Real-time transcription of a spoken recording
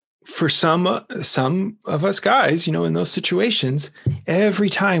for some of us guys, in those situations,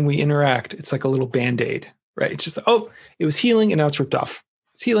 every time we interact, it's like a little Band-Aid, right? It's just, oh, it was healing and now it's ripped off.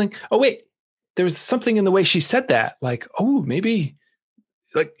 It's healing. Oh, wait, there was something in the way she said that. Like, oh, maybe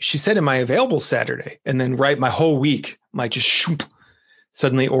like she said, am I available Saturday? And then my whole week might just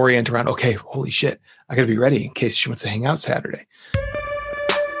suddenly orient around, okay, holy shit, I got to be ready in case she wants to hang out Saturday.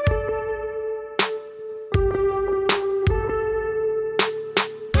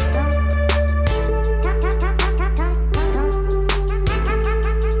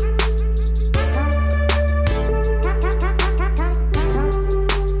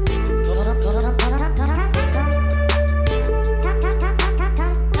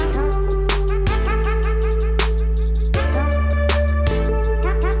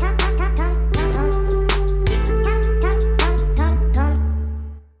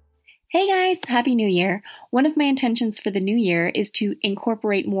 Happy New Year. One of my intentions for the new year is to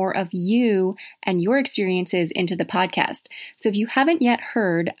incorporate more of you and your experiences into the podcast. So if you haven't yet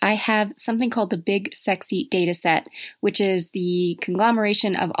heard, I have something called the Big Sexy Data Set, which is the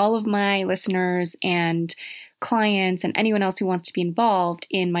conglomeration of all of my listeners and clients and anyone else who wants to be involved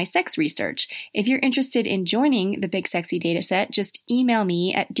in my sex research. If you're interested in joining the Big Sexy Dataset, just email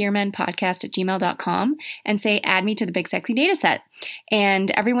me at dearmenpodcast@gmail.com and say, add me to the Big Sexy Dataset.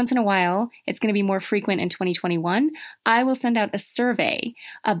 And every once in a while, it's going to be more frequent in 2021, I will send out a survey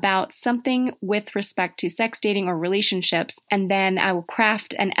about something with respect to sex, dating, or relationships, and then I will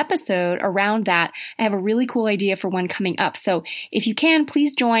craft an episode around that. I have a really cool idea for one coming up. So if you can,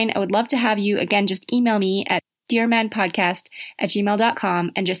 please join. I would love to have you. Again, just email me at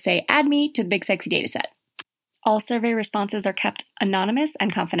dearmenpodcast@gmail.com and just say, add me to the Big Sexy Dataset. All survey responses are kept anonymous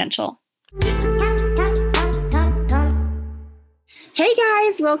and confidential. Hey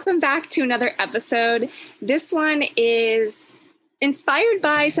guys, welcome back to another episode. This one is inspired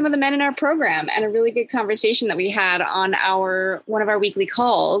by some of the men in our program and a really good conversation that we had on one of our weekly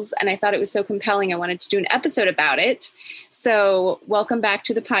calls. And I thought it was so compelling, I wanted to do an episode about it. So welcome back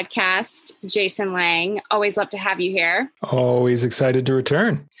to the podcast, Jason Lang. Always love to have you here. Always excited to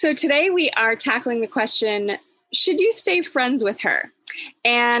return. So today we are tackling the question, should you stay friends with her?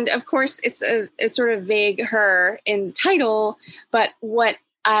 And of course, it's a sort of vague her in the title, but what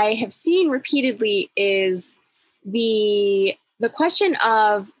I have seen repeatedly is the question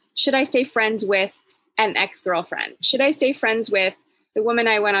of, should I stay friends with an ex-girlfriend? Should I stay friends with the woman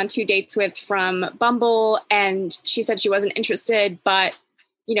I went on 2 dates with from Bumble and she said she wasn't interested, but,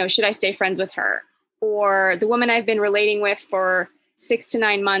 should I stay friends with her? Or the woman I've been relating with for 6 to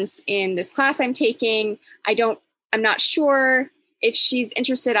 9 months in this class I'm taking, I'm not sure if she's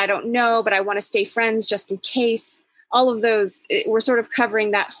interested, I don't know, but I want to stay friends just in case. All of those, we're sort of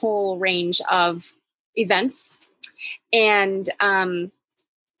covering that whole range of events. And I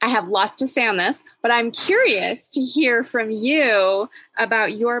have lots to say on this, but I'm curious to hear from you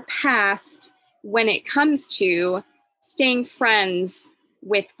about your past when it comes to staying friends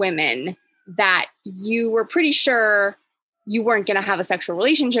with women that you were pretty sure you weren't going to have a sexual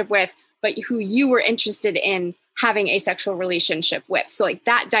relationship with, but who you were interested in having a sexual relationship with. So like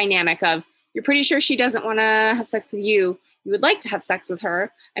that dynamic of, you're pretty sure she doesn't want to have sex with you. You would like to have sex with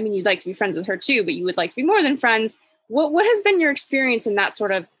her. I mean, you'd like to be friends with her too, but you would like to be more than friends. What has been your experience in that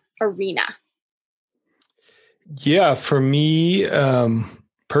sort of arena? Yeah, for me,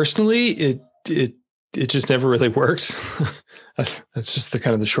 personally, it just never really works. That's just the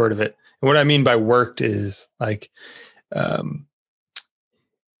kind of the short of it. And what I mean by worked is like,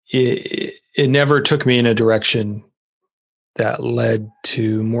 it never took me in a direction that led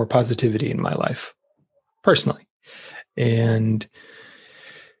to more positivity in my life, personally. And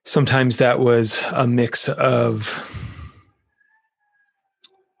sometimes that was a mix of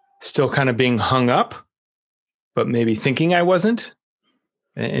still kind of being hung up, but maybe thinking I wasn't,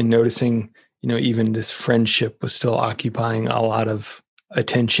 and noticing, even this friendship was still occupying a lot of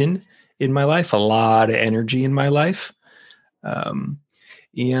attention in my life, a lot of energy in my life. And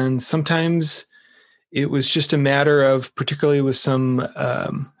sometimes it was just a matter of, particularly with some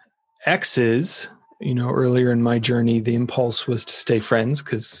exes, earlier in my journey, the impulse was to stay friends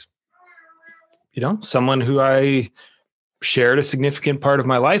because, someone who I shared a significant part of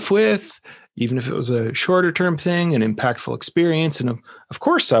my life with, even if it was a shorter term thing, an impactful experience. And of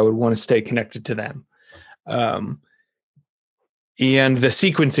course, I would want to stay connected to them. And the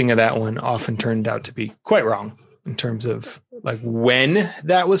sequencing of that one often turned out to be quite wrong in terms of like when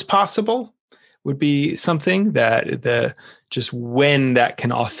that was possible would be something that just when that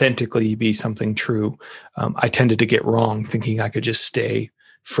can authentically be something true. I tended to get wrong thinking I could just stay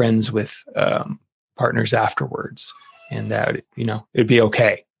friends with partners afterwards and that, it'd be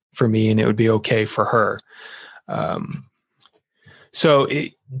okay. for me and it would be okay for her.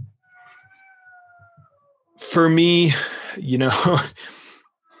 For me,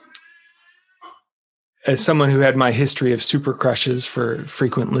 as someone who had my history of super crushes, for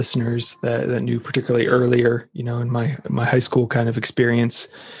frequent listeners that knew particularly earlier, in my high school kind of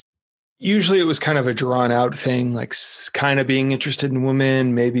experience, usually it was kind of a drawn out thing, like kind of being interested in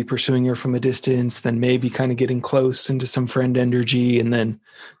women, maybe pursuing her from a distance, then maybe kind of getting close into some friend energy, and then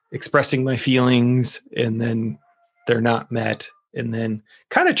expressing my feelings, and then they're not met, and then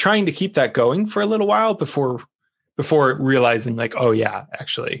kind of trying to keep that going for a little while before realizing like, oh yeah,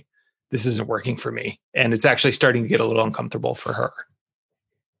 actually this isn't working for me. And it's actually starting to get a little uncomfortable for her.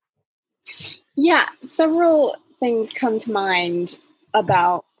 Yeah. Several things come to mind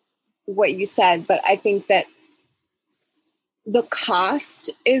about what you said, but I think that the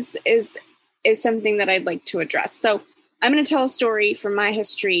cost is something that I'd like to address. So I'm going to tell a story from my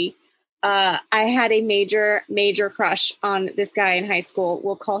history. I had a major crush on this guy in high school.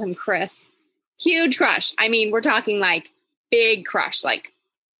 We'll call him Chris. Huge crush. I mean, we're talking like big crush, like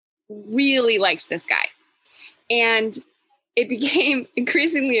really liked this guy. And it became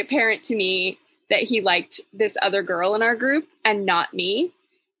increasingly apparent to me that he liked this other girl in our group and not me.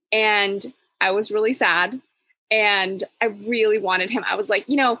 And I was really sad and I really wanted him. I was like,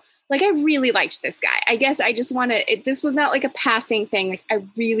 I really liked this guy. I guess I just this was not like a passing thing. Like I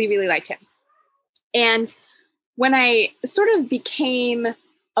really, really liked him. And when I sort of became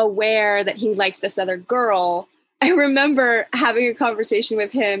aware that he liked this other girl, I remember having a conversation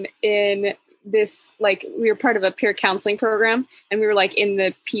with him in this, like, we were part of a peer counseling program and we were like in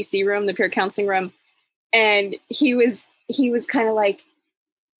the PC room, the peer counseling room. And he was kind of like,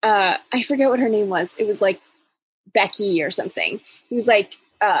 I forget what her name was. It was like Becky or something. He was like,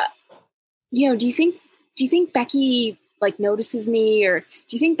 do you think Becky like notices me, or do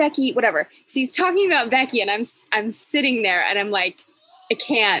you think Becky, whatever. So he's talking about Becky and I'm sitting there and I'm like, I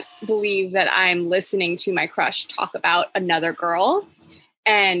can't believe that I'm listening to my crush talk about another girl.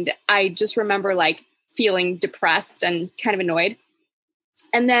 And I just remember like feeling depressed and kind of annoyed.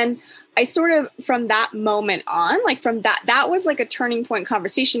 And then I sort of, from that moment on, like from that was like a turning point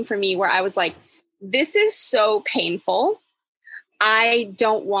conversation for me where I was like, this is so painful. I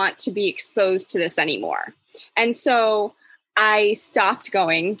don't want to be exposed to this anymore. And so I stopped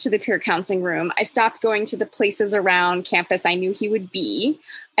going to the peer counseling room. I stopped going to the places around campus I knew he would be.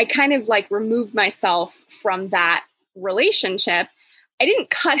 I kind of like removed myself from that relationship. I didn't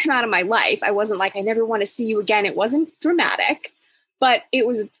cut him out of my life. I wasn't like, I never want to see you again. It wasn't dramatic, but it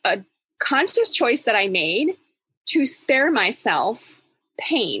was a conscious choice that I made to spare myself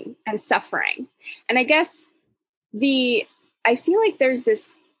pain and suffering. And I guess I feel like there's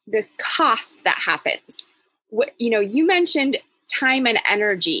this cost that happens. You mentioned time and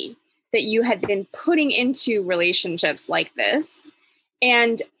energy that you had been putting into relationships like this.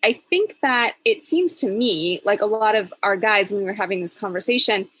 And I think that it seems to me like a lot of our guys, when we were having this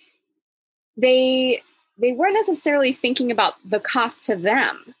conversation, they weren't necessarily thinking about the cost to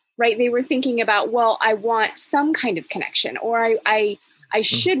them, right? They were thinking about, well, I want some kind of connection, or I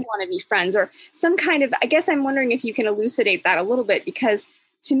should want to be friends, or some kind of, I guess I'm wondering if you can elucidate that a little bit, because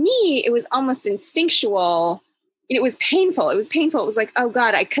to me, it was almost instinctual. It was painful. It was like, oh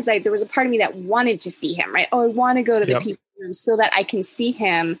God, there was a part of me that wanted to see him, right? Oh, I want to go to the PC room so that I can see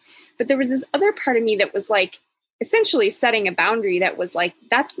him. But there was this other part of me that was like, essentially setting a boundary that was like,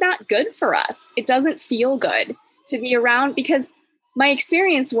 that's not good for us. It doesn't feel good to be around, because my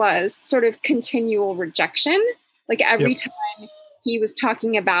experience was sort of continual rejection. Like every time he was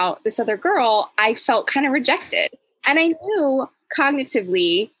talking about this other girl, I felt kind of rejected. And I knew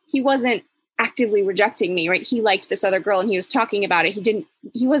cognitively he wasn't actively rejecting me, right? He liked this other girl and he was talking about it.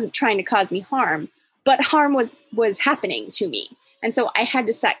 He wasn't trying to cause me harm, but harm was happening to me. And so I had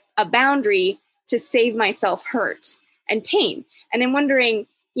to set a boundary to save myself hurt and pain. And I'm wondering,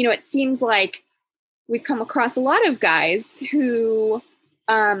 it seems like we've come across a lot of guys who,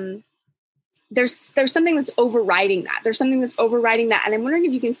 there's something that's overriding that. There's something that's overriding that. And I'm wondering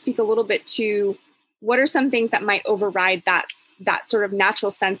if you can speak a little bit to what are some things that might override that sort of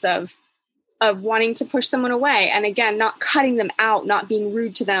natural sense of wanting to push someone away. And again, not cutting them out, not being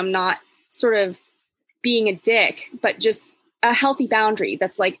rude to them, not sort of being a dick, but just a healthy boundary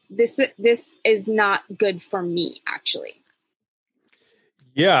that's like, this is not good for me, actually.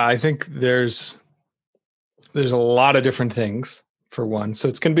 Yeah, I think there's a lot of different things for one. So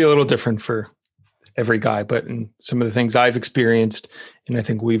it's going to be a little different for every guy, but in some of the things I've experienced, and I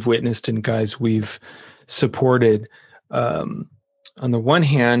think we've witnessed in guys we've supported, on the one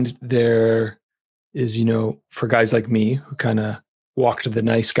hand, there is, for guys like me who kind of walked the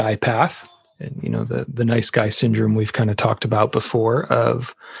nice guy path. And, the nice guy syndrome we've kind of talked about before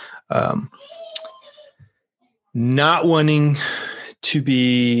of not wanting to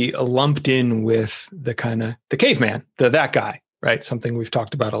be lumped in with the caveman, that guy, right? Something we've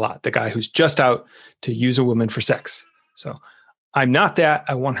talked about a lot, the guy who's just out to use a woman for sex. So I'm not that.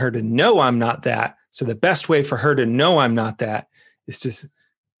 I want her to know I'm not that. So the best way for her to know I'm not that is to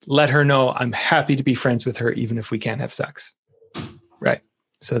let her know I'm happy to be friends with her, even if we can't have sex. Right.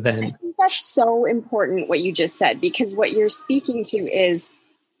 So then I think that's so important what you just said, because what you're speaking to is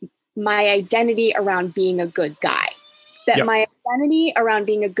my identity around being a good guy. That my identity around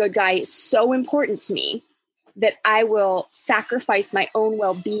being a good guy is so important to me that I will sacrifice my own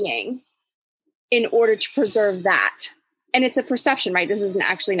well-being in order to preserve that. And it's a perception, right? This isn't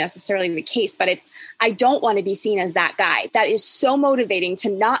actually necessarily the case, but I don't want to be seen as that guy. That is so motivating to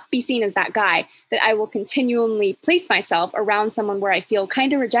not be seen as that guy that I will continually place myself around someone where I feel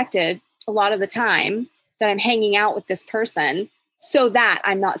kind of rejected a lot of the time, that I'm hanging out with this person so that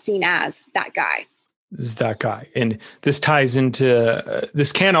I'm not seen as that guy. Is that guy. And this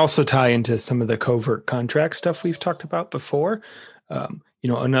can also tie into some of the covert contract stuff we've talked about before.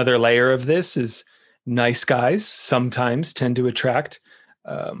 Another layer of this is nice guys sometimes tend to attract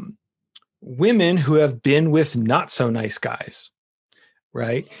women who have been with not so nice guys,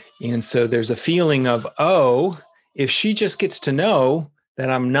 right? And so there's a feeling of, if she just gets to know that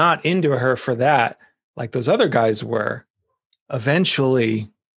I'm not into her for that, like those other guys were,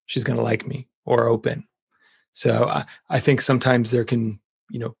 eventually she's going to like me or open. So I think sometimes there can,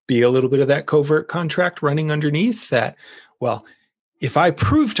 be a little bit of that covert contract running underneath that. Well, if I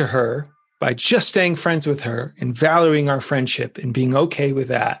prove to her by just staying friends with her and valuing our friendship and being okay with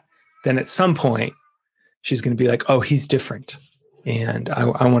that, then at some point she's going to be like, oh, he's different. And I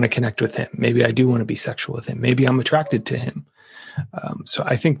want to connect with him. Maybe I do want to be sexual with him. Maybe I'm attracted to him. So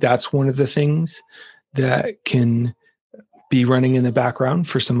I think that's one of the things that can be running in the background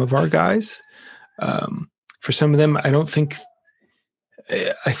for some of our guys. For some of them, I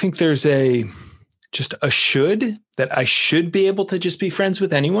think there's just a should that I should be able to just be friends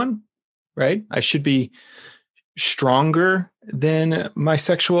with anyone, right? I should be stronger than my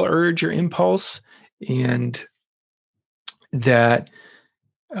sexual urge or impulse. And that,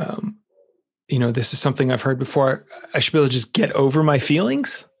 this is something I've heard before. I should be able to just get over my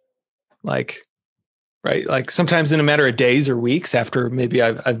feelings. Right. Like sometimes in a matter of days or weeks after maybe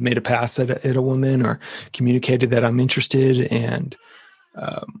I've made a pass at a woman or communicated that I'm interested and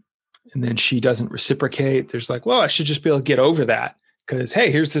then she doesn't reciprocate. There's like, well, I should just be able to get over that because, hey,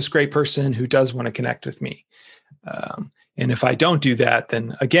 here's this great person who does want to connect with me. And if I don't do that,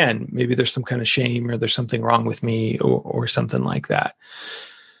 then again, maybe there's some kind of shame or there's something wrong with me or something like that.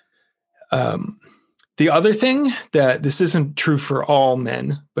 The other thing that this isn't true for all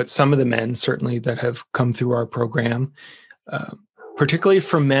men, but some of the men certainly that have come through our program, particularly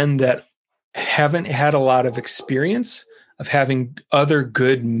for men that haven't had a lot of experience of having other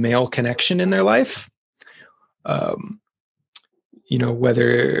good male connection in their life,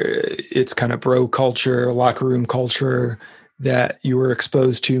 whether it's kind of bro culture, locker room culture that you were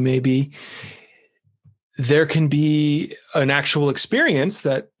exposed to, maybe there can be an actual experience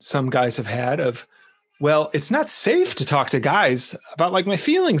that some guys have had of, well, it's not safe to talk to guys about like my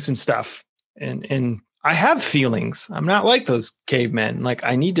feelings and stuff. And I have feelings. I'm not like those cavemen. Like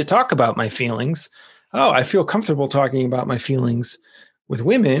I need to talk about my feelings. Oh, I feel comfortable talking about my feelings with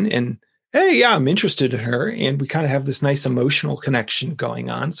women and hey, yeah, I'm interested in her. And we kind of have this nice emotional connection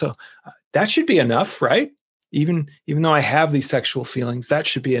going on. So that should be enough, right? Even though I have these sexual feelings, that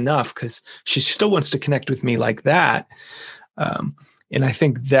should be enough because she still wants to connect with me like that. And I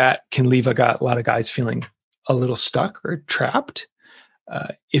think that can leave a lot of guys feeling a little stuck or trapped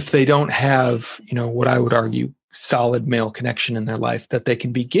if they don't have, what I would argue, solid male connection in their life that they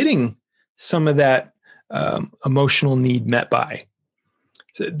can be getting some of that emotional need met by.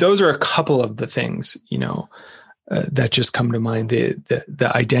 So those are a couple of the things, that just come to mind.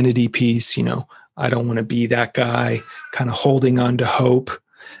 The identity piece, I don't want to be that guy, kind of holding on to hope.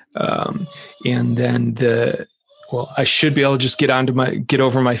 And then I should be able to just get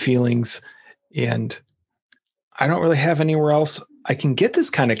over my feelings, and I don't really have anywhere else I can get this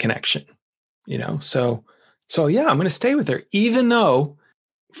kind of connection, So yeah, I'm going to stay with her, even though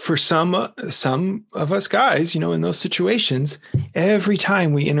for some of us guys, in those situations, every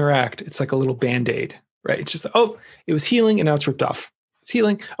time we interact, it's like a little Band-Aid, right? It's just, it was healing and now it's ripped off. It's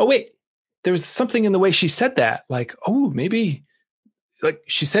healing. Oh, wait, there was something in the way she said that. Like, maybe like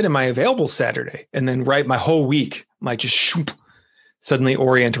she said, am I available Saturday? And then my whole week might just suddenly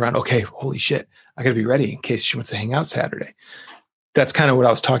orient around, okay, holy shit, I got to be ready in case she wants to hang out Saturday. that's kind of what I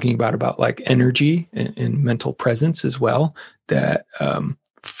was talking about like energy and mental presence as well. That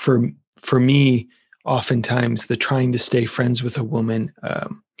for me, oftentimes the trying to stay friends with a woman,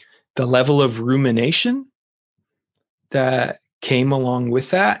 the level of rumination that came along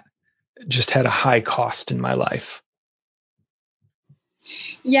with that just had a high cost in my life.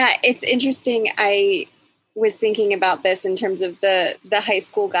 Yeah, it's interesting. I was thinking about this in terms of the high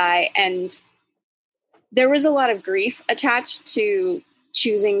school guy, and there was a lot of grief attached to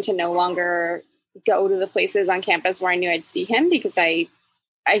choosing to no longer go to the places on campus where I knew I'd see him, because I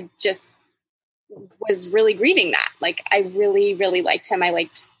just was really grieving that. Like, I really, really liked him. I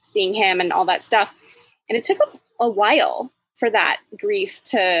liked seeing him and all that stuff. And it took a while for that grief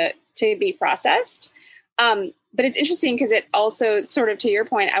to be processed. But it's interesting because it also, sort of to your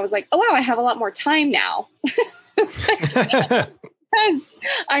point, I was like, oh, wow, I have a lot more time now. Because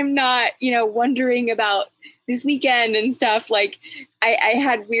I'm not, wondering about this weekend and stuff. Like, I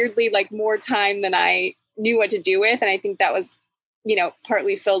had weirdly like more time than I knew what to do with. And I think that was,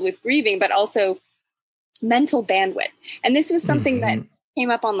 partly filled with grieving, but also mental bandwidth. And this was something that came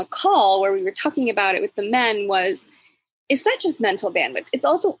up on the call where we were talking about it with the men. It's not just mental bandwidth, it's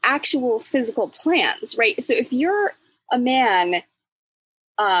also actual physical plans, right? So if you're a man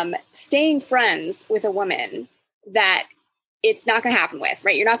staying friends with a woman that it's not going to happen with,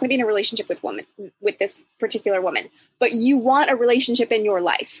 right? You're not going to be in a relationship with this particular woman, but you want a relationship in your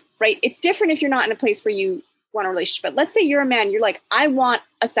life, right? It's different if you're not in a place where you want a relationship. But let's say you're a man, you're like, I want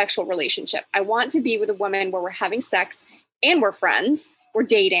a sexual relationship. I want to be with a woman where we're having sex and we're friends, we're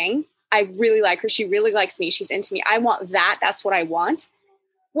dating. I really like her. She really likes me. She's into me. I want that. That's what I want.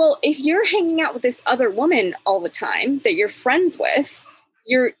 Well, if you're hanging out with this other woman all the time that you're friends with,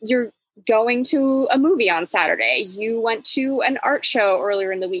 you're going to a movie on Saturday. You went to an art show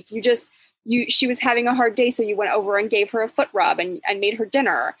earlier in the week. She was having a hard day. So you went over and gave her a foot rub and made her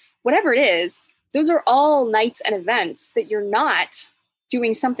dinner, whatever it is. Those are all nights and events that you're not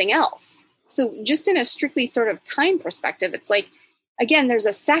doing something else. So just in a strictly sort of time perspective, it's like, again, there's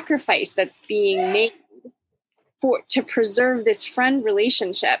a sacrifice that's being made to preserve this friend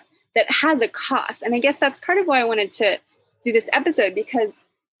relationship that has a cost. And I guess that's part of why I wanted to do this episode, because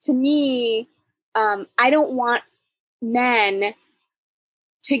to me, I don't want men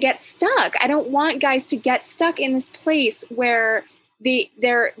to get stuck. I don't want guys to get stuck in this place where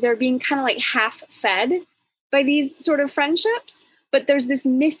they're being kind of like half fed by these sort of friendships. But there's this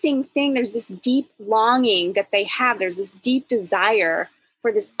missing thing. There's this deep longing that they have. There's this deep desire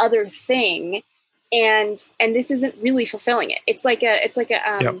for this other thing, and this isn't really fulfilling it. It's like a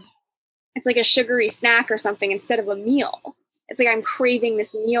sugary snack or something instead of a meal. It's like I'm craving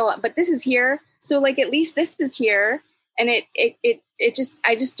this meal, but this is here. So like at least this is here, and I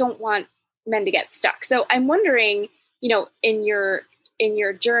just don't want men to get stuck. So I'm wondering, in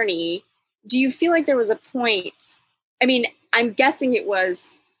your journey, do you feel like there was a point? I mean, I'm guessing it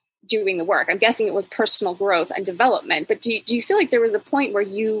was doing the work. I'm guessing it was personal growth and development. But do you feel like there was a point where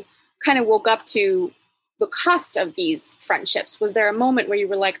you kind of woke up to the cost of these friendships? Was there a moment where you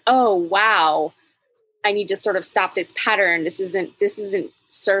were like, oh, wow, I need to sort of stop this pattern. This isn't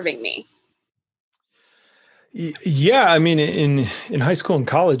serving me. Yeah. I mean, in high school and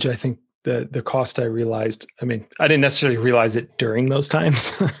college, I think the cost I realized, I mean, I didn't necessarily realize it during those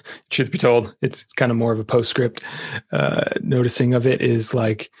times. Truth be told, it's kind of more of a postscript noticing of it, is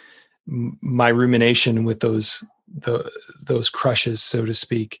like my rumination with those crushes, so to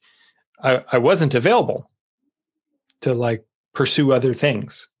speak. I wasn't available to like pursue other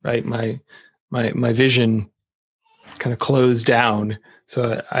things, right? My vision kind of closed down.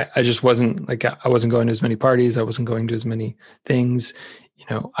 So I just wasn't like, I wasn't going to as many parties. I wasn't going to as many things.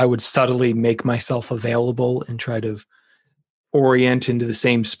 I would subtly make myself available and try to orient into the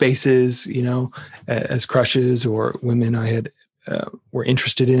same spaces, as crushes or women I had were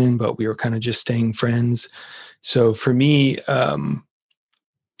interested in, but we were kind of just staying friends. So for me,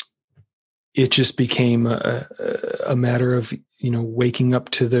 it just became a matter of, waking up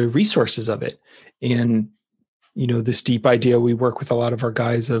to the resources of it. And, this deep idea, we work with a lot of our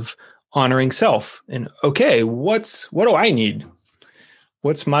guys of honoring self and, okay, what do I need?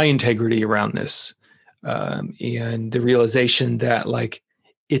 What's my integrity around this? And the realization that like,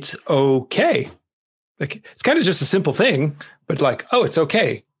 it's okay. Like, it's kind of just a simple thing, but like, oh, it's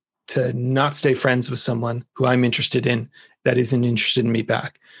okay to not stay friends with someone who I'm interested in that isn't interested in me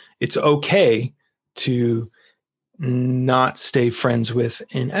back. It's okay to not stay friends with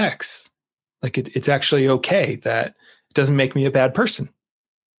an ex. Like it's actually okay. That it doesn't make me a bad person.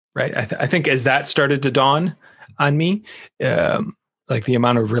 Right. I think as that started to dawn on me, like the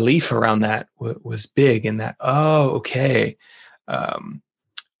amount of relief around that was big, and that, oh, okay. um,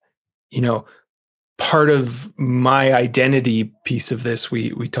 you know, part of my identity piece of this,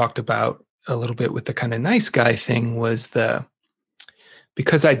 we talked about a little bit with the kind of nice guy thing, was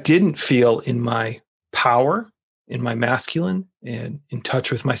because I didn't feel in my power, in my masculine, and in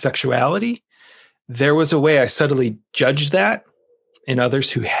touch with my sexuality, there was a way I subtly judged that in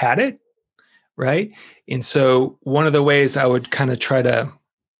others who had it, right? And so one of the ways I would kind of try to,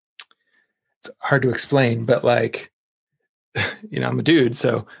 it's hard to explain, but like, I'm a dude,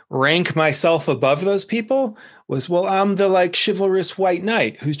 so rank myself above those people was, well, I'm the like chivalrous white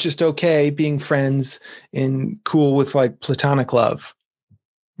knight who's just okay being friends and cool with like platonic love,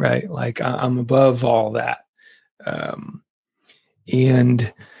 right? Like I'm above all that.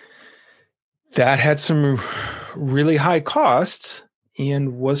 And that had some really high costs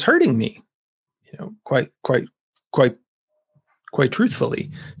and was hurting me, quite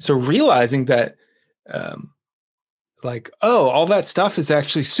truthfully. So realizing that, all that stuff is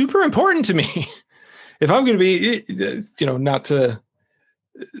actually super important to me. If I'm going to be, not to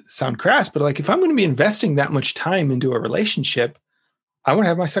sound crass, but like if I'm going to be investing that much time into a relationship, I want to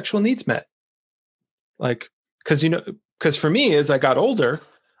have my sexual needs met. Like, because for me, as I got older,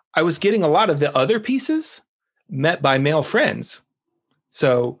 I was getting a lot of the other pieces met by male friends.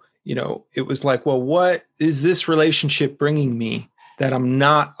 So, it was like, well, what is this relationship bringing me that I'm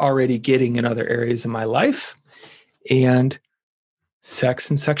not already getting in other areas of my life? And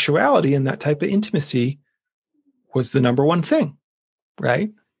sex and sexuality and that type of intimacy was the number one thing,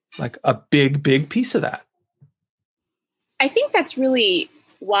 right? Like a big, big piece of that. I think that's really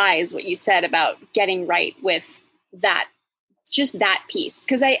wise what you said about getting right with that, just that piece.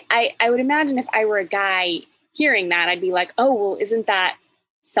 Because I would imagine if I were a guy hearing that, I'd be like, oh, well, isn't that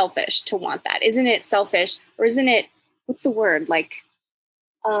selfish to want that? Isn't it selfish? Or isn't it, what's the word? Like,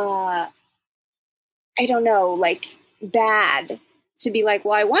 I don't know, like bad to be like,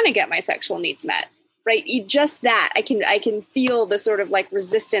 well, I want to get my sexual needs met, right? Just that I can feel the sort of like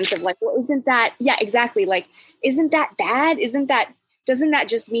resistance of like, well, isn't that, yeah, exactly. Like, isn't that bad? Doesn't that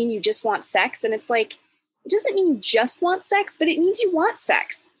just mean you just want sex? And it's like, it doesn't mean you just want sex, but it means you want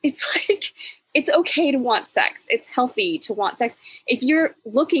sex. It's like, it's okay to want sex. It's healthy to want sex. If you're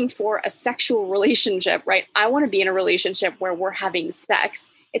looking for a sexual relationship, right? I want to be in a relationship where we're having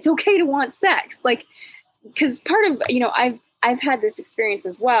sex. It's okay to want sex. Like, because part of, I've had this experience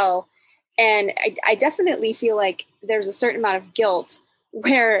as well. And I definitely feel like there's a certain amount of guilt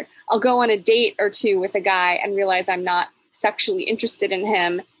where I'll go on a date or two with a guy and realize I'm not sexually interested in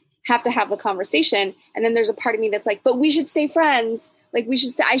him, have to have the conversation. And then there's a part of me that's like, but we should stay friends. Like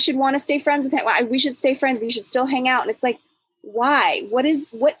I should want to stay friends with him. We should stay friends. We should still hang out. And it's like, why? What is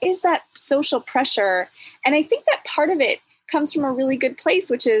that social pressure? And I think that part of it comes from a really good place,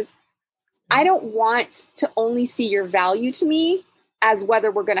 which is, I don't want to only see your value to me as whether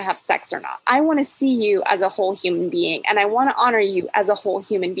we're going to have sex or not. I want to see you as a whole human being, and I want to honor you as a whole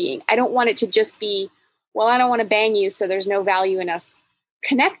human being. I don't want it to just be, well, I don't want to bang you, so there's no value in us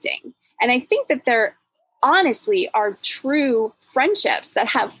connecting. And I think that there honestly are true friendships that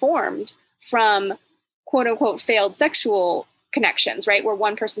have formed from quote unquote failed sexual connections, right? Where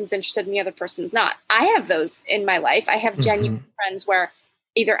one person's interested and the other person's not. I have those in my life. I have genuine friends where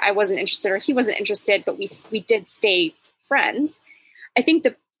either I wasn't interested or he wasn't interested, but we did stay friends. I think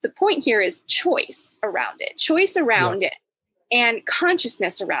the point here is choice around it and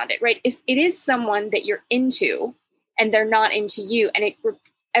consciousness around it, right? If it is someone that you're into and they're not into you, and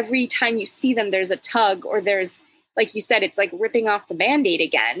every time you see them, there's a tug, or there's, like you said, it's like ripping off the Band-Aid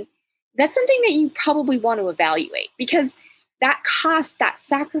again. That's something that you probably want to evaluate, because that cost, that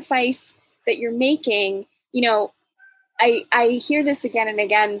sacrifice that you're making, I hear this again and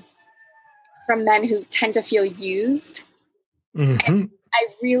again from men who tend to feel used. And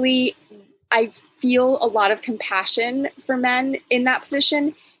I feel a lot of compassion for men in that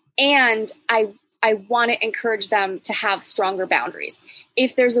position. And I want to encourage them to have stronger boundaries.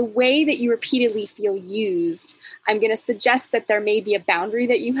 If there's a way that you repeatedly feel used, I'm going to suggest that there may be a boundary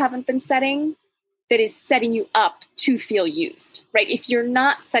that you haven't been setting that is setting you up to feel used, right? If you're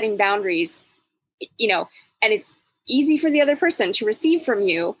not setting boundaries, and it's easy for the other person to receive from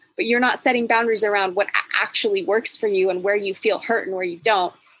you, but you're not setting boundaries around what actually works for you and where you feel hurt and where you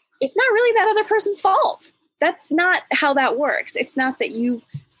don't, it's not really that other person's fault. That's not how that works. It's not that you've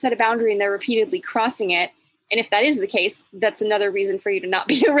set a boundary and they're repeatedly crossing it. And if that is the case, that's another reason for you to not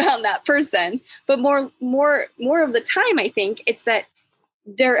be around that person. But more of the time, I think it's that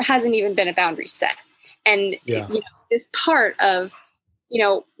there hasn't even been a boundary set. And this part of,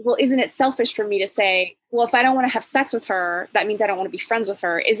 well, isn't it selfish for me to say, well, if I don't want to have sex with her, that means I don't want to be friends with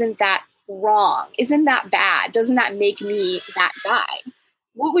her. Isn't that wrong? Isn't that bad? Doesn't that make me that guy?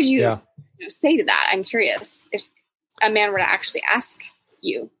 What would you, say to that? I'm curious if a man were to actually ask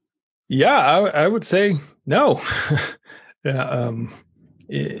you. Yeah, I would say no. In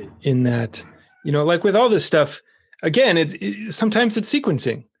that, like with all this stuff, again, sometimes it's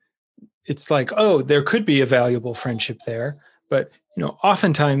sequencing. It's like, oh, there could be a valuable friendship there. But,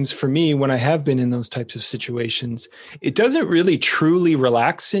 oftentimes for me, when I have been in those types of situations, it doesn't really truly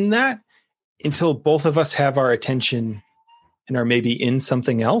relax in that until both of us have our attention and are maybe in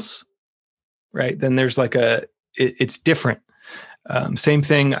something else, right? Then there's like it's different. Same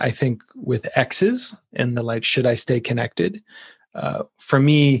thing, I think, with exes and the like, should I stay connected? For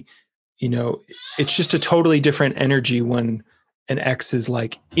me, it's just a totally different energy when an ex is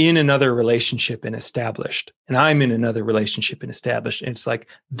like in another relationship and established, and I'm in another relationship and established. And it's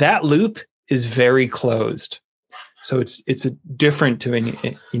like that loop is very closed. So it's different to,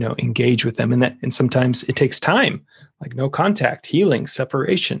 engage with them. And sometimes it takes time, like no contact, healing,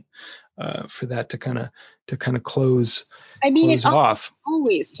 separation, for that to kind of close. I mean, it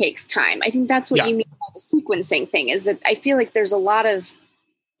always takes time. I think that's what you mean by the sequencing thing, is that I feel like there's a lot of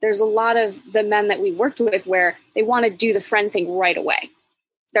the men that we worked with where they want to do the friend thing right away.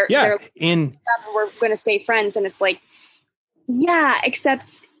 They're we're going to stay friends. And it's like,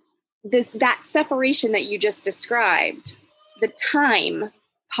 except that separation that you just described, the time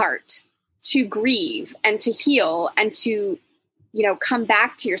part to grieve and to heal and to, come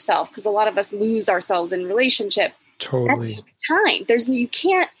back to yourself. Because a lot of us lose ourselves in relationship. Totally. That takes time. It's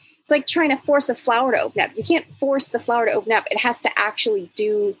like trying to force a flower to open up. You can't force the flower to open up. It has to actually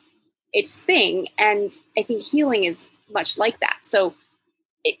do its thing. And I think healing is much like that. So,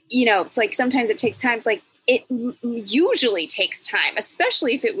 it's like sometimes it takes time. It's like it usually takes time,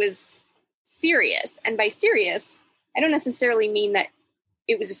 especially if it was serious. And by serious, I don't necessarily mean that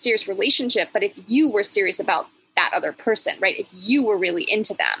it was a serious relationship, but if you were serious about that other person, right? If you were really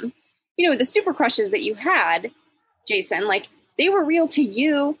into them, the super crushes that you had, Jason, like they were real to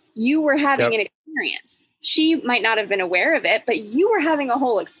you. You were having an experience. She might not have been aware of it, but you were having a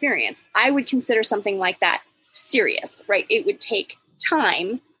whole experience. I would consider something like that serious, right? It would take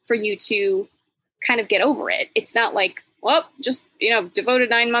time for you to kind of get over it. It's not like, well, just, devoted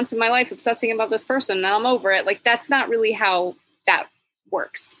 9 months of my life obsessing about this person. Now I'm over it. Like, that's not really how that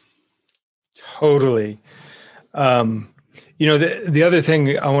works. Totally. The other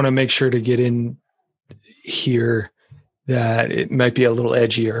thing I want to make sure to get in here, that it might be a little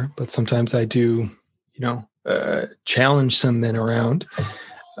edgier, but sometimes I do, challenge some men around.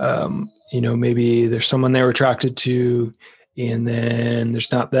 Maybe there's someone they're attracted to, and then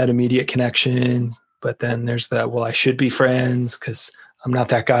there's not that immediate connection, but then there's that, well, I should be friends because I'm not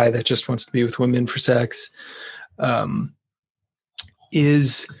that guy that just wants to be with women for sex.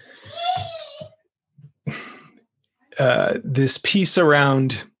 This piece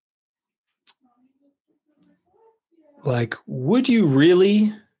around, like, would you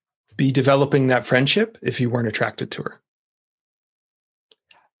really be developing that friendship if you weren't attracted to her?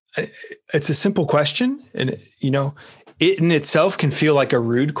 It's a simple question. And, it in itself can feel like a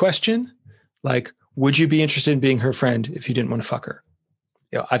rude question. Like, would you be interested in being her friend if you didn't want to fuck her?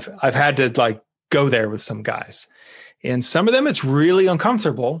 I've had to like go there with some guys, and some of them it's really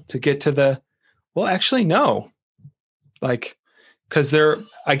uncomfortable to get to the, well, actually, no. Like, because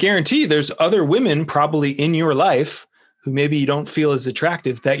I guarantee there's other women probably in your life who maybe you don't feel as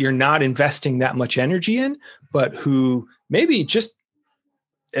attractive, that you're not investing that much energy in, but who maybe just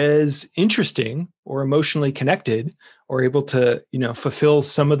as interesting or emotionally connected or able to, fulfill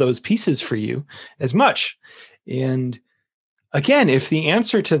some of those pieces for you as much. And again, if the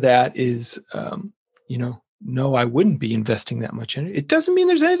answer to that is, no, I wouldn't be investing that much energy, it doesn't mean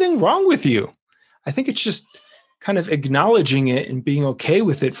there's anything wrong with you. I think it's just kind of acknowledging it and being okay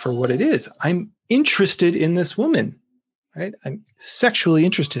with it for what it is. I'm interested in this woman, right? I'm sexually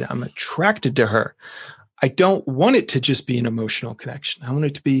interested. I'm attracted to her. I don't want it to just be an emotional connection. I want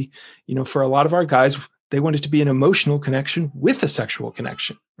it to be, for a lot of our guys, they want it to be an emotional connection with a sexual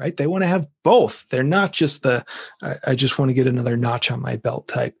connection, right? They want to have both. They're not just I just want to get another notch on my belt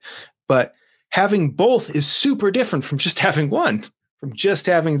type. But having both is super different from just having one, from just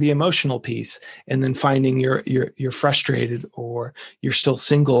having the emotional piece and then finding you're frustrated or you're still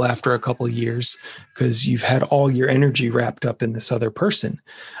single after a couple of years because you've had all your energy wrapped up in this other person.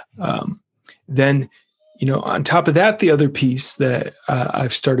 Then, on top of that, the other piece that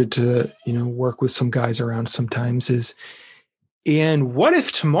I've started to, work with some guys around sometimes is, and what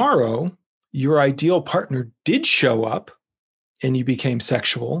if tomorrow your ideal partner did show up and you became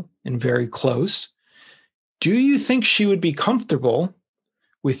sexual and very close? Do you think she would be comfortable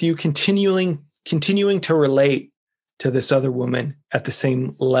with you continuing to relate to this other woman at the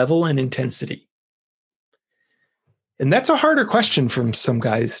same level and intensity? And that's a harder question from some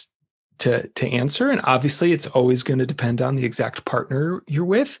guys to answer. And obviously, it's always going to depend on the exact partner you're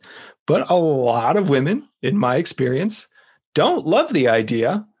with. But a lot of women, in my experience, don't love the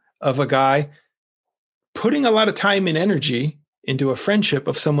idea of a guy putting a lot of time and energy into a friendship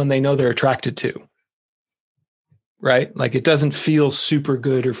of someone they know they're attracted to. Right? Like it doesn't feel super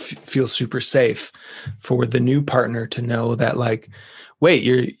good or feel super safe for the new partner to know that, like, wait,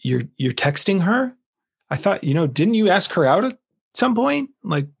 you're texting her? I thought, didn't you ask her out at some point?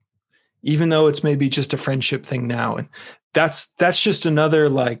 Like, even though it's maybe just a friendship thing now. And that's just another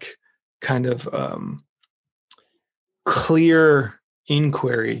like kind of clear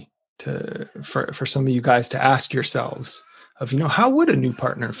inquiry for some of you guys to ask yourselves of, how would a new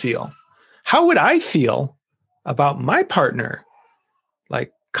partner feel? How would I feel about my partner,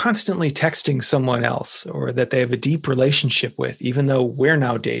 like constantly texting someone else or that they have a deep relationship with, even though we're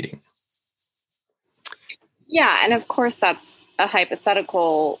now dating? Yeah. And of course, that's a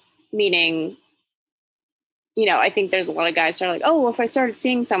hypothetical, meaning, I think there's a lot of guys who are like, oh, well, if I started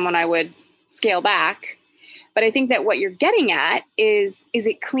seeing someone, I would scale back. But I think that what you're getting at is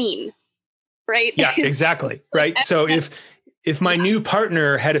it clean? Right? Yeah, exactly. Right. So if my new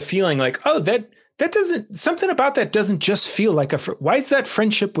partner had a feeling like, oh, that doesn't, something about that doesn't just feel like why is that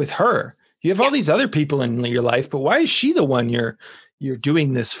friendship with her? You have all these other people in your life, but why is she the one you're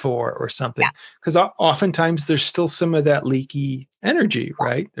doing this for or something? Because oftentimes there's still some of that leaky energy,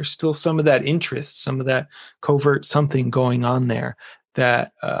 right? There's still some of that interest, some of that covert something going on there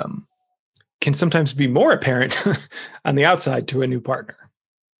that can sometimes be more apparent on the outside to a new partner.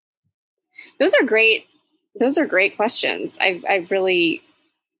 Those are great. Those are great questions. I really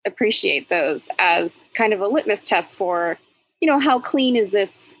appreciate those as kind of a litmus test for, how clean is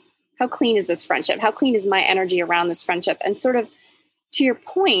this? How clean is this friendship? How clean is my energy around this friendship? And sort of to your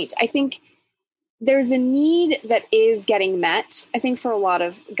point, I think there's a need that is getting met, I think, for a lot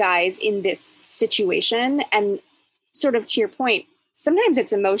of guys in this situation. And sort of to your point, sometimes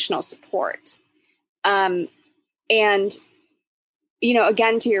it's emotional support. And,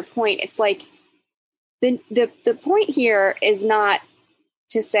 again, to your point, it's like the point here is not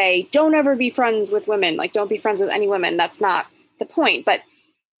to say, don't ever be friends with women. Like, don't be friends with any women. That's not the point. But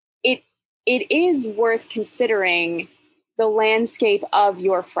it is worth considering the landscape of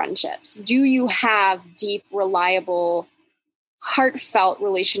your friendships. Do you have deep, reliable, heartfelt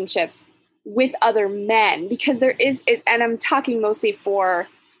relationships with other men? Because there is, and I'm talking mostly for,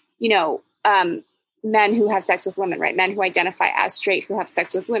 men who have sex with women, right? Men who identify as straight who have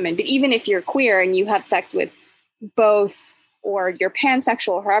sex with women. But even if you're queer and you have sex with both, or you're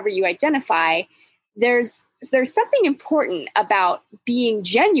pansexual, however you identify, there's something important about being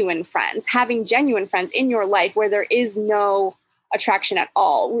genuine friends, having genuine friends in your life where there is no attraction at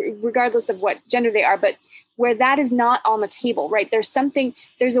all, regardless of what gender they are, but where that is not on the table, right? There's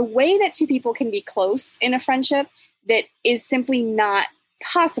a way that two people can be close in a friendship that is simply not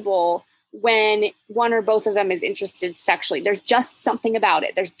possible when one or both of them is interested sexually. There's just something about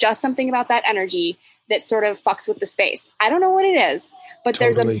it. There's just something about that energy that sort of fucks with the space. I don't know what it is, but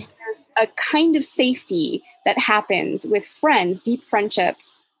totally. there's a kind of safety that happens with friends, deep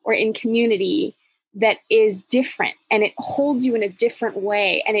friendships, or in community that is different, and it holds you in a different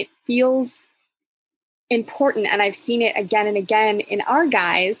way, and it feels important. And I've seen it again and again in our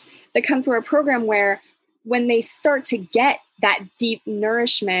guys that come through our program, where when they start to get that deep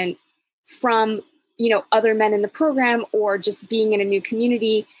nourishment from, other men in the program or just being in a new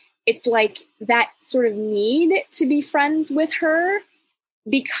community, it's like that sort of need to be friends with her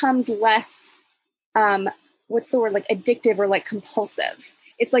becomes less, what's the word, like addictive or like compulsive.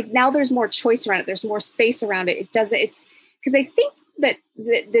 It's like now there's more choice around it. There's more space around it. It's because I think that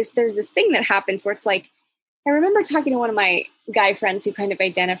there's this thing that happens where it's like, I remember talking to one of my guy friends who kind of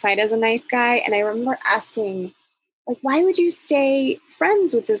identified as a nice guy. And I remember asking, like, why would you stay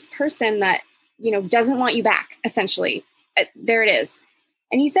friends with this person that, doesn't want you back, essentially? There it is.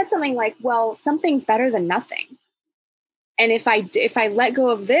 And he said something like, well, something's better than nothing. And if I let go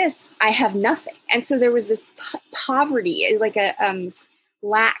of this, I have nothing. And so there was this poverty, like a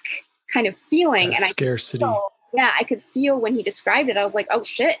lack kind of feeling. And scarcity. I could feel when he described it. I was like, oh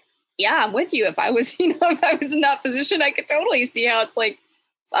shit. Yeah, I'm with you. If I was, if I was in that position, I could totally see how it's like,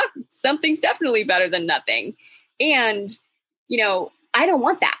 fuck, something's definitely better than nothing. And, I don't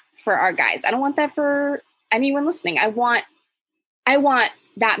want that for our guys. I don't want that for anyone listening. I want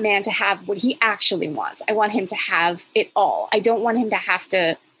that man to have what he actually wants. I want him to have it all. I don't want him to have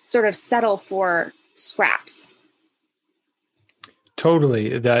to sort of settle for scraps.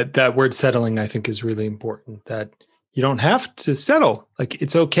 Totally. That word settling, I think, is really important, that you don't have to settle. Like,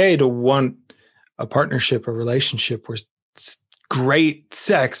 it's okay to want a partnership, a relationship where great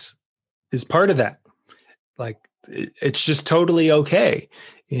sex is part of that. Like, it's just totally okay.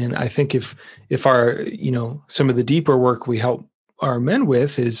 And I think if our, some of the deeper work we help our men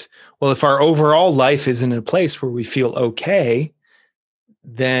with is, well, if our overall life is in a place where we feel okay,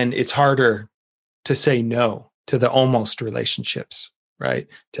 then it's harder to say no to the almost relationships, right?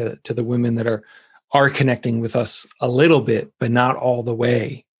 To the women that are connecting with us a little bit, but not all the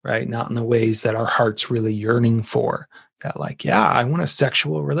way, right? Not in the ways that our heart's really yearning for. That, like, yeah, I want a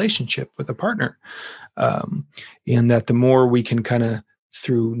sexual relationship with a partner. And that the more we can kind of,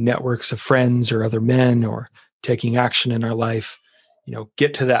 through networks of friends or other men or taking action in our life,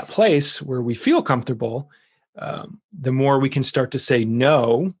 get to that place where we feel comfortable, the more we can start to say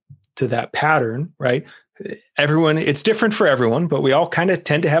no to that pattern, right? Everyone, it's different for everyone, but we all kind of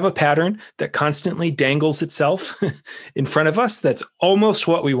tend to have a pattern that constantly dangles itself in front of us. That's almost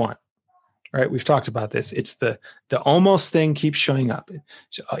what we want, right? We've talked about this. It's the almost thing keeps showing up.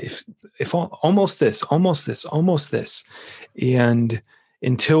 If almost this, almost this, almost this. And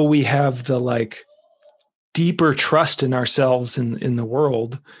until we have the like deeper trust in ourselves in the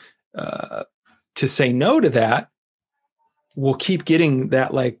world to say no to that, we'll keep getting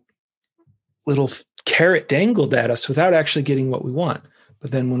that like little carrot dangled at us without actually getting what we want.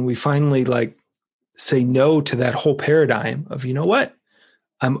 But then when we finally like say no to that whole paradigm of, you know what,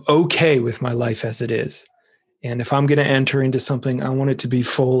 I'm okay with my life as it is. And if I'm going to enter into something, I want it to be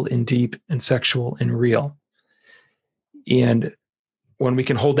full and deep and sexual and real. And when we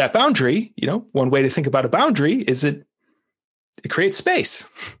can hold that boundary, one way to think about a boundary is it creates space,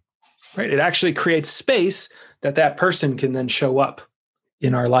 right? It actually creates space that person can then show up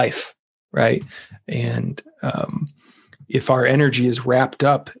in our life, right? And if our energy is wrapped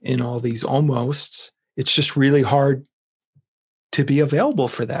up in all these almosts, it's just really hard to be available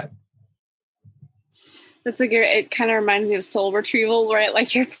for that. It kind of reminds me of soul retrieval, right?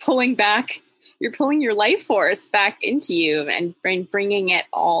 Like you're pulling your life force back into you and bringing it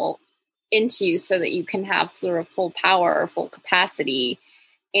all into you so that you can have sort of full power or full capacity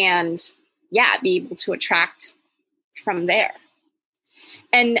and be able to attract from there.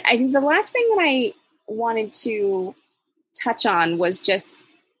 And I think the last thing that I wanted to touch on was just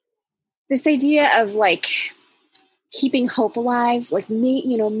this idea of like keeping hope alive. Like,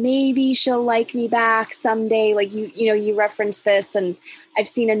 maybe she'll like me back someday. Like you referenced this, and I've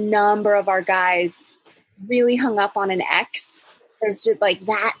seen a number of our guys really hung up on an ex. There's just like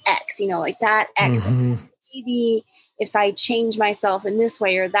that ex, like that ex. Mm-hmm. Maybe if I change myself in this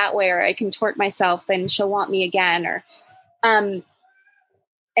way or that way, or I contort myself, then she'll want me again. Or,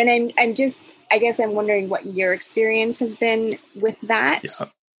 and I'm just, I guess I'm wondering what your experience has been with that. Yeah.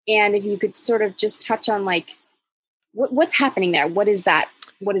 And if you could sort of just touch on like, what's happening there? What is that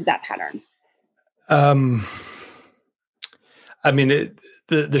pattern? I mean,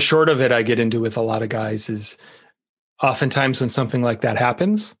 the short of it I get into with a lot of guys is oftentimes when something like that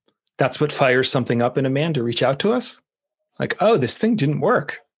happens, that's what fires something up in a man to reach out to us. Like, oh, this thing didn't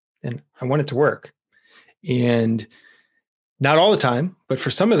work and I want it to work. And not all the time, but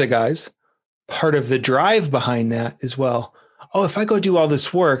for some of the guys, part of the drive behind that is, well, oh, if I go do all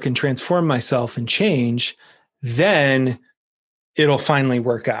this work and transform myself and change, then it'll finally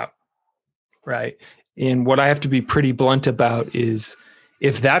work out, right? And what I have to be pretty blunt about is,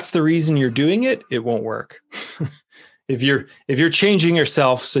 if that's the reason you're doing it, it won't work. If you're changing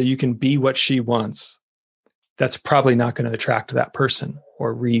yourself so you can be what she wants, that's probably not going to attract that person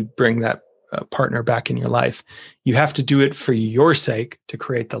or bring that partner back in your life. You have to do it for your sake to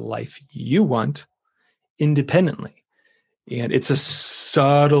create the life you want independently. And it's a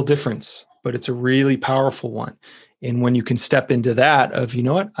subtle difference, but it's a really powerful one. And when you can step into that of, you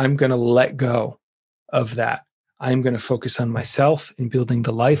know what, I'm going to let go of that. I'm going to focus on myself and building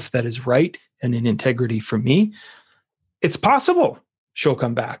the life that is right and in integrity for me. It's possible she'll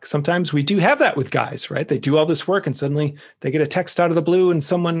come back. Sometimes we do have that with guys, right? They do all this work and suddenly they get a text out of the blue and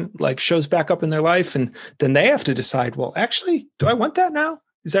someone like shows back up in their life. And then they have to decide, well, actually, do I want that now?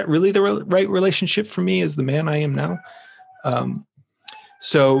 Is that really the right relationship for me as the man I am now?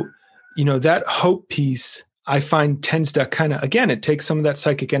 So, that hope piece I find tends to kind of, again, it takes some of that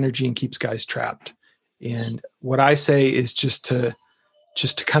psychic energy and keeps guys trapped. And what I say is just to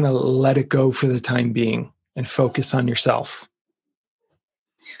kind of let it go for the time being and focus on yourself.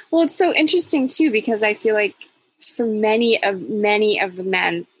 Well, it's so interesting too, because I feel like for many of the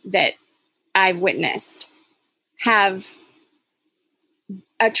men that I've witnessed have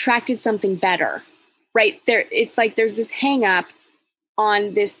attracted something better, right? It's like there's this hang up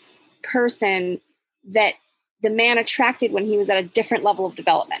on this person that the man attracted when he was at a different level of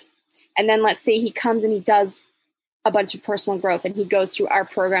development. And then let's say he comes and he does a bunch of personal growth and he goes through our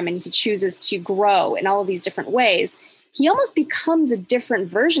program and he chooses to grow in all of these different ways. He almost becomes a different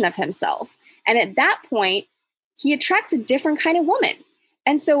version of himself. And at that point, he attracts a different kind of woman.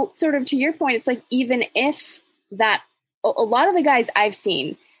 And so sort of to your point, it's like, even if that, a lot of the guys I've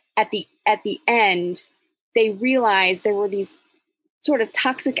seen at the end, they realized there were these sort of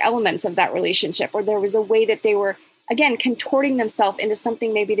toxic elements of that relationship, or there was a way that they were, again, contorting themselves into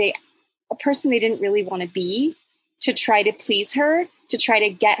something maybe a person they didn't really want to be, to try to please her, to try to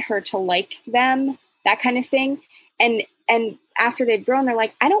get her to like them, that kind of thing. And after they've grown, they're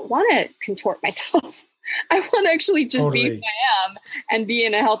like, I don't want to contort myself. I want to actually just be who I am and be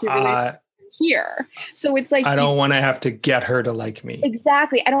in a healthy relationship here. So it's like, I don't want to have to get her to like me.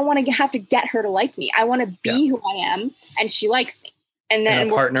 Exactly. I don't want to have to get her to like me. I want to be who I am, and she likes me. And then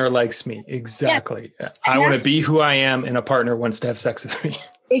a partner likes me. Exactly. Yeah. I want to be who I am, and a partner wants to have sex with me.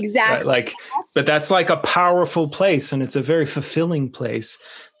 Exactly. Right? But that's like a powerful place, and it's a very fulfilling place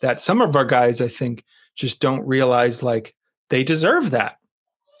that some of our guys, I think, just don't realize like they deserve that.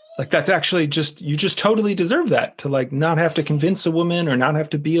 Like that's actually you just totally deserve that, to like not have to convince a woman or not have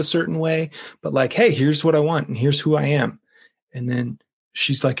to be a certain way, but like, hey, here's what I want and here's who I am. And then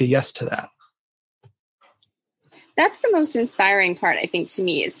she's like a yes to that. That's the most inspiring part, I think, to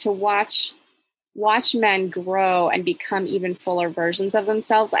me, is to watch men grow and become even fuller versions of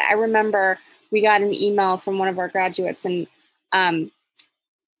themselves. I remember we got an email from one of our graduates, and I'm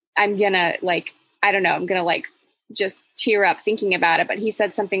gonna just tear up thinking about it. But he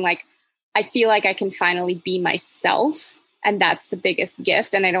said something like, I feel like I can finally be myself. And that's the biggest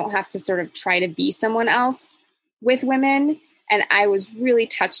gift. And I don't have to sort of try to be someone else with women. And I was really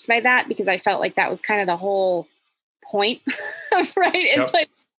touched by that, because I felt like that was kind of the whole point, right? It's like,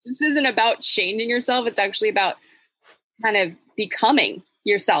 this isn't about changing yourself. It's actually about kind of becoming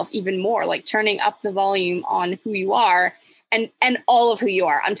yourself even more, like turning up the volume on who you are. And all of who you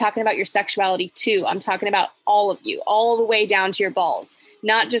are. I'm talking about your sexuality too. I'm talking about all of you, all the way down to your balls,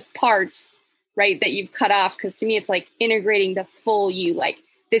 not just parts, right, that you've cut off. Because to me, it's like integrating the full you. Like,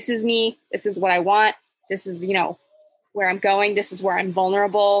 this is me. This is what I want. This is, where I'm going. This is where I'm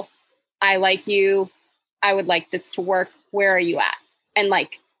vulnerable. I like you. I would like this to work. Where are you at? And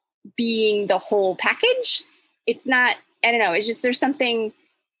like being the whole package. It's not, I don't know. It's just, there's something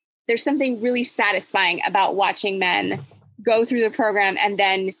really satisfying about watching men go through the program and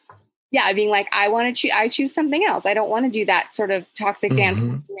then, being like, I choose something else. I don't want to do that sort of toxic dance I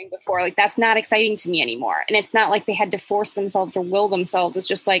was doing before. Like, that's not exciting to me anymore. And it's not like they had to force themselves or will themselves. It's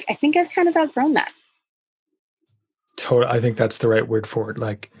just like, I think I've kind of outgrown that. Totally. I think that's the right word for it.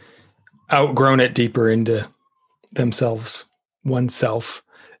 Like, outgrown it deeper into themselves, oneself,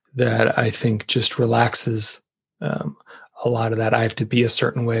 that I think just relaxes a lot of that. I have to be a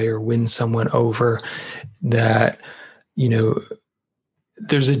certain way or win someone over. That,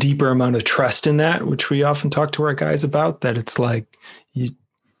 there's a deeper amount of trust in that, which we often talk to our guys about, that it's like, you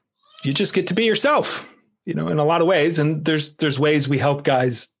just get to be yourself, in a lot of ways. And there's ways we help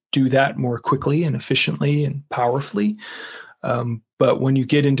guys do that more quickly and efficiently and powerfully. But when you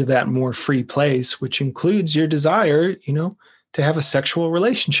get into that more free place, which includes your desire, to have a sexual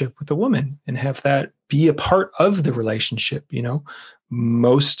relationship with a woman and have that be a part of the relationship,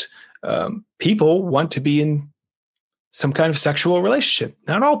 most people want to be in some kind of sexual relationship.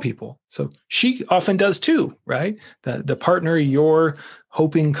 Not all people. So she often does too, right? The partner you're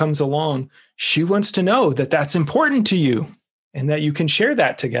hoping comes along, she wants to know that that's important to you and that you can share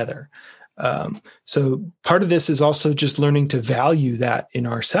that together. So part of this is also just learning to value that in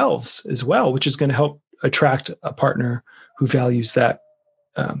ourselves as well, which is going to help attract a partner who values that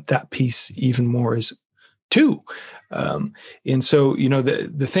piece even more too. And so,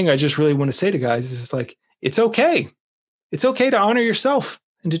 the thing I just really want to say to guys is like, it's okay. It's okay to honor yourself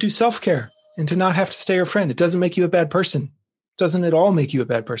and to do self-care and to not have to stay your friend. It doesn't make you a bad person. It doesn't at all make you a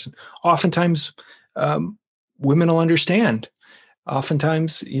bad person. Oftentimes, women will understand.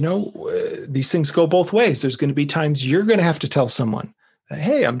 Oftentimes, these things go both ways. There's going to be times you're going to have to tell someone,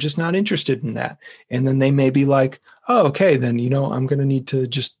 hey, I'm just not interested in that. And then they may be like, oh, okay, then, I'm going to need to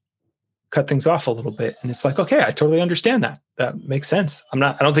just cut things off a little bit. And it's like, okay, I totally understand that. That makes sense. I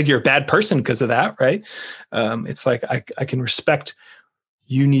don't think you're a bad person because of that. Right. It's like, I can respect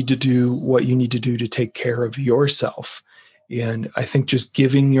you need to do what you need to do to take care of yourself. And I think just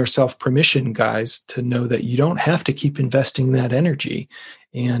giving yourself permission, guys, to know that you don't have to keep investing that energy.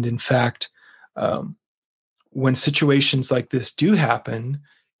 And in fact, when situations like this do happen,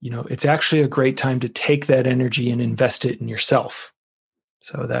 it's actually a great time to take that energy and invest it in yourself.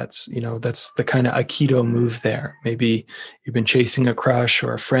 So that's the kind of Aikido move there. Maybe you've been chasing a crush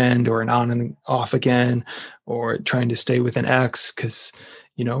or a friend or an on and off again, or trying to stay with an ex because,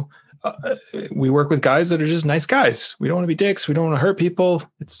 we work with guys that are just nice guys. We don't want to be dicks. We don't want to hurt people.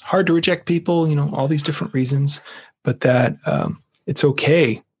 It's hard to reject people, all these different reasons, but that it's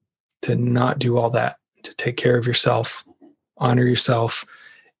okay to not do all that, to take care of yourself, honor yourself.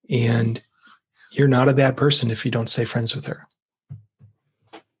 And you're not a bad person if you don't stay friends with her.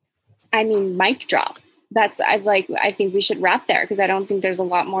 I mean, mic drop. I think we should wrap there because I don't think there's a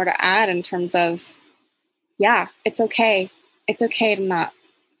lot more to add in terms of, yeah, it's okay. It's okay to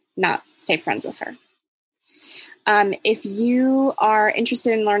not stay friends with her. If you are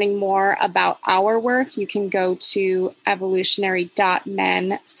interested in learning more about our work, you can go to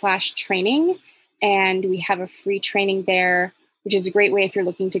evolutionary.men/training. And we have a free training there, which is a great way if you're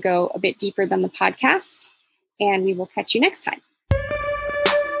looking to go a bit deeper than the podcast. And we will catch you next time.